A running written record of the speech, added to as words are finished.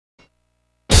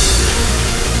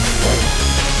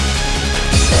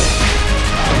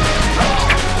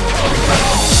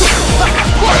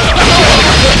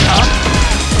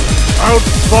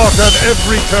Outfought at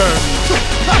every turn.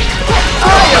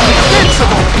 I am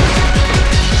invincible!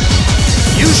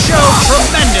 You show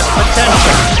tremendous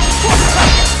potential.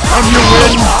 Some you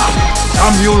win,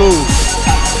 some you lose.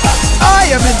 I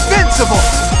am invincible!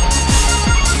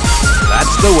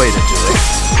 That's the way to do it.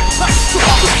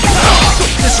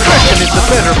 Discretion is the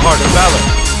better part of valor.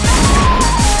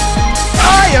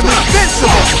 I am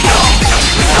invincible!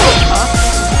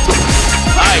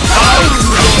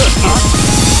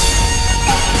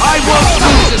 I won't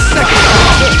lose a second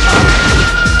time!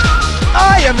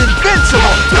 I am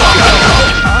invincible!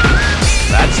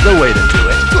 That's the way to do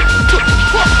it.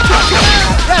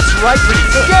 That's right,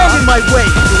 stand in my way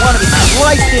if you want to be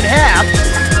sliced in half!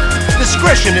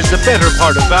 Discretion is the better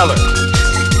part of valor.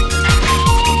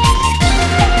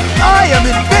 I am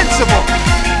invincible!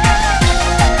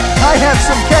 I have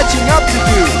some catching up to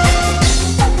do.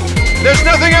 There's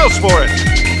nothing else for it.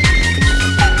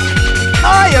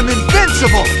 I am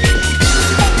invincible!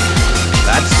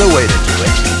 That's the way to do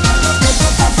it.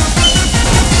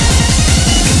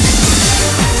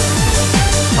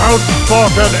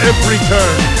 Outfought at every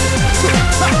turn.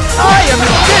 I am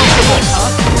invincible!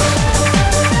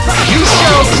 You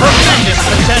show tremendous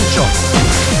potential.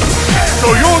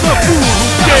 So you're the fool who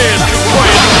dares to try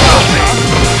and stop me.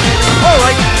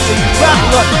 Alright, so you got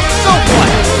lucky. So what?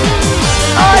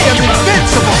 I am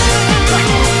invincible!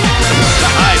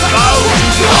 I bow to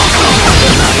you.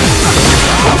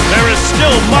 There is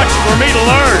still much for me to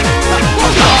learn.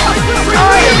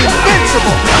 I am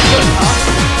invincible!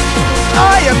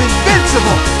 I am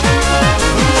invincible!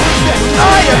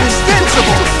 I am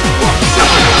invincible!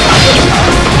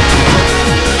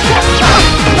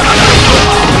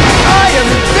 I am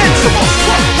invincible!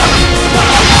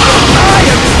 I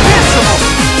am invincible!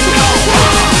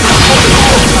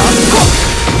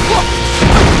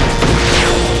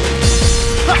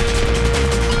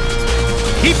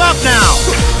 Keep up now!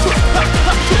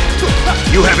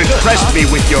 You have impressed me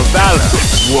with your valor,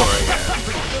 warrior.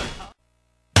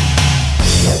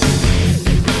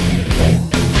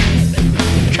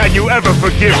 Can you ever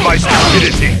forgive my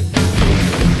stupidity?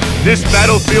 This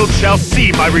battlefield shall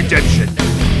see my redemption.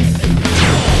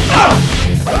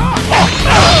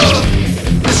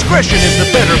 Discretion is the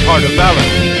better part of valor.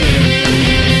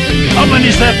 How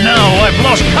many's that now? I've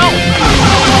lost count.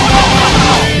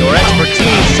 Your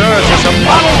expertise serves as a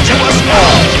model to us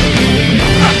all.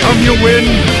 Some you win,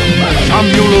 some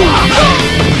you lose.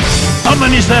 How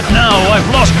many's that now? I've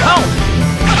lost count.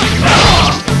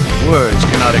 Words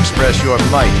cannot express your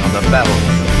might on the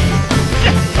battlefield.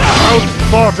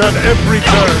 Outfought at every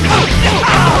turn.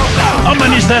 How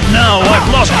many's that now? I've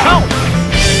lost count.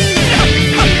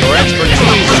 Your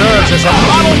expertise serves as a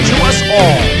model to us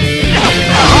all.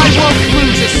 I won't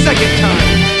lose a second time.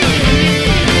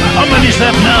 How many's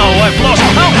that now? I've lost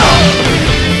count.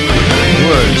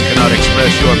 Words cannot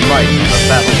express your might on the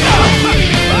battlefield.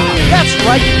 That's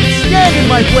right. Stand in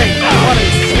my way. You want to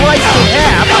be sliced in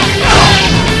half.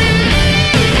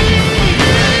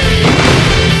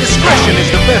 Discretion is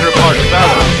the better part of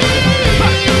valor.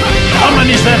 How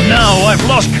many's that now? I've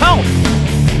lost count.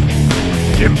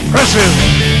 Impressive.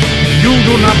 You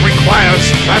do not require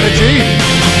strategy.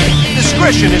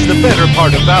 Discretion is the better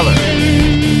part of valor.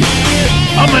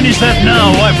 How many's that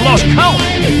now? I've lost count.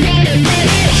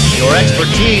 Your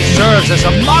expertise serves as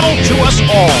a model to us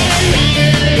all.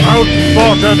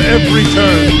 Outfought at every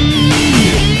turn.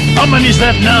 How many's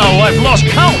that now? I've lost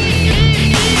count.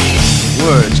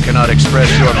 Words cannot express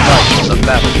your might on the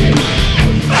battlefield.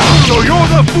 So you're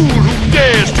the fool who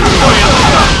dares to try and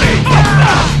stop me.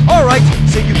 Alright,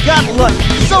 so you got lucky.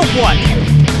 So what?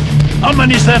 How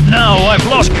many's that now? I've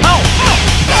lost count.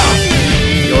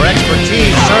 Your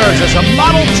expertise serves as a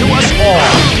model to us all.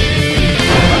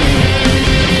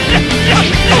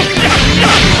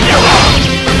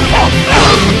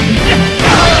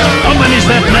 How many's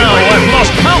that now? I've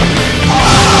lost count.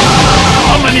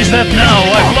 How many's that now?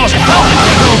 I've lost count.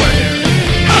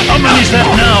 How many's that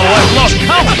now? I've lost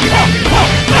count.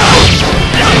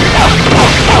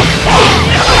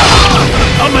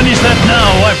 How many's that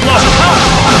now? I've lost count.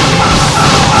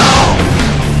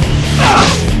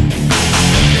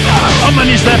 How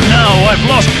many's that now? I've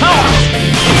lost count.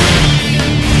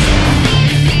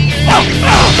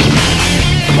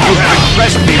 You have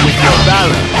impressed me with your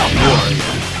valor, warrior.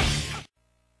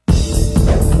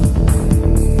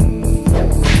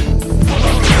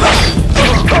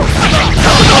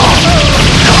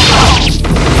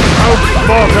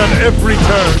 Outfought at every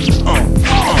turn.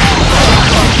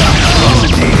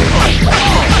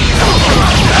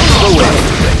 That's the way.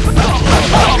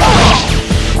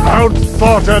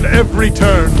 Outfought at every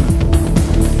turn.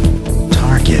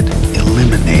 Target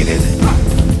eliminated.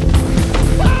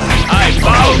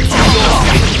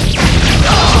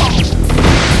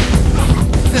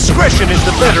 is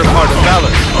the better part of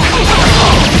valor.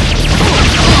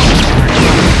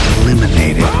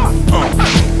 Eliminated.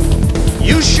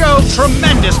 You show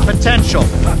tremendous potential.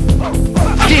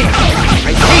 Damn,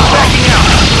 I hate backing out.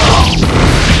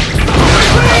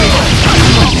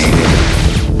 Eliminated.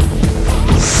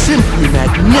 Simply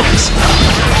magnificent.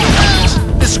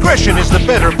 Discretion is the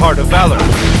better part of valor.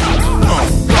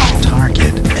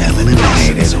 Target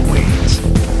eliminated.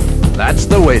 That's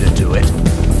the way to do it.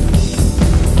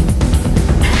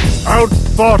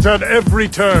 Outfought at every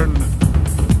turn.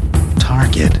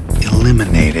 Target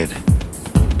eliminated.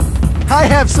 I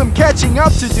have some catching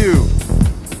up to do.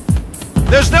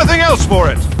 There's nothing else for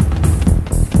it.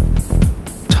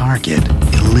 Target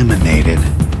eliminated.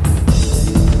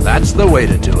 That's the way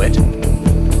to do it.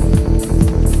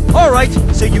 All right,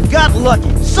 so you got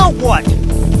lucky. So what?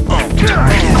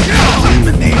 Target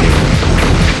eliminated.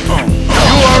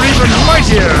 You are even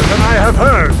mightier than I have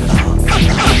heard.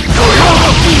 So you're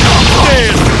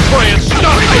dares to try and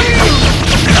stop me!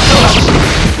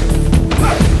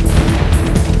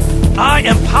 I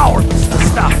am powerless to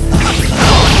stop.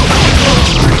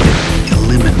 Target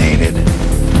eliminated.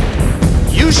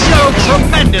 You show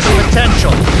tremendous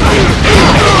potential.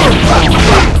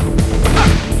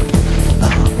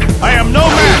 I am no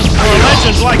match for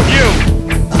legends like you.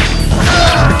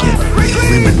 Target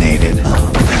eliminated.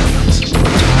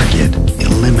 Target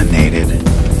eliminated.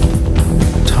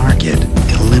 Target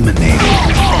eliminated.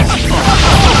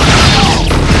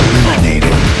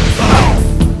 Eliminated.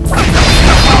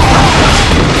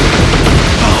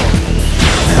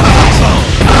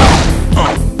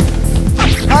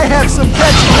 I have some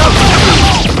catching up to do.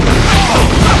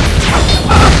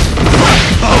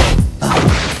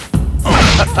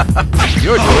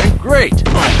 You're doing great.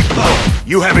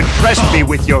 You have impressed me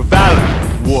with your valor,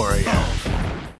 warrior.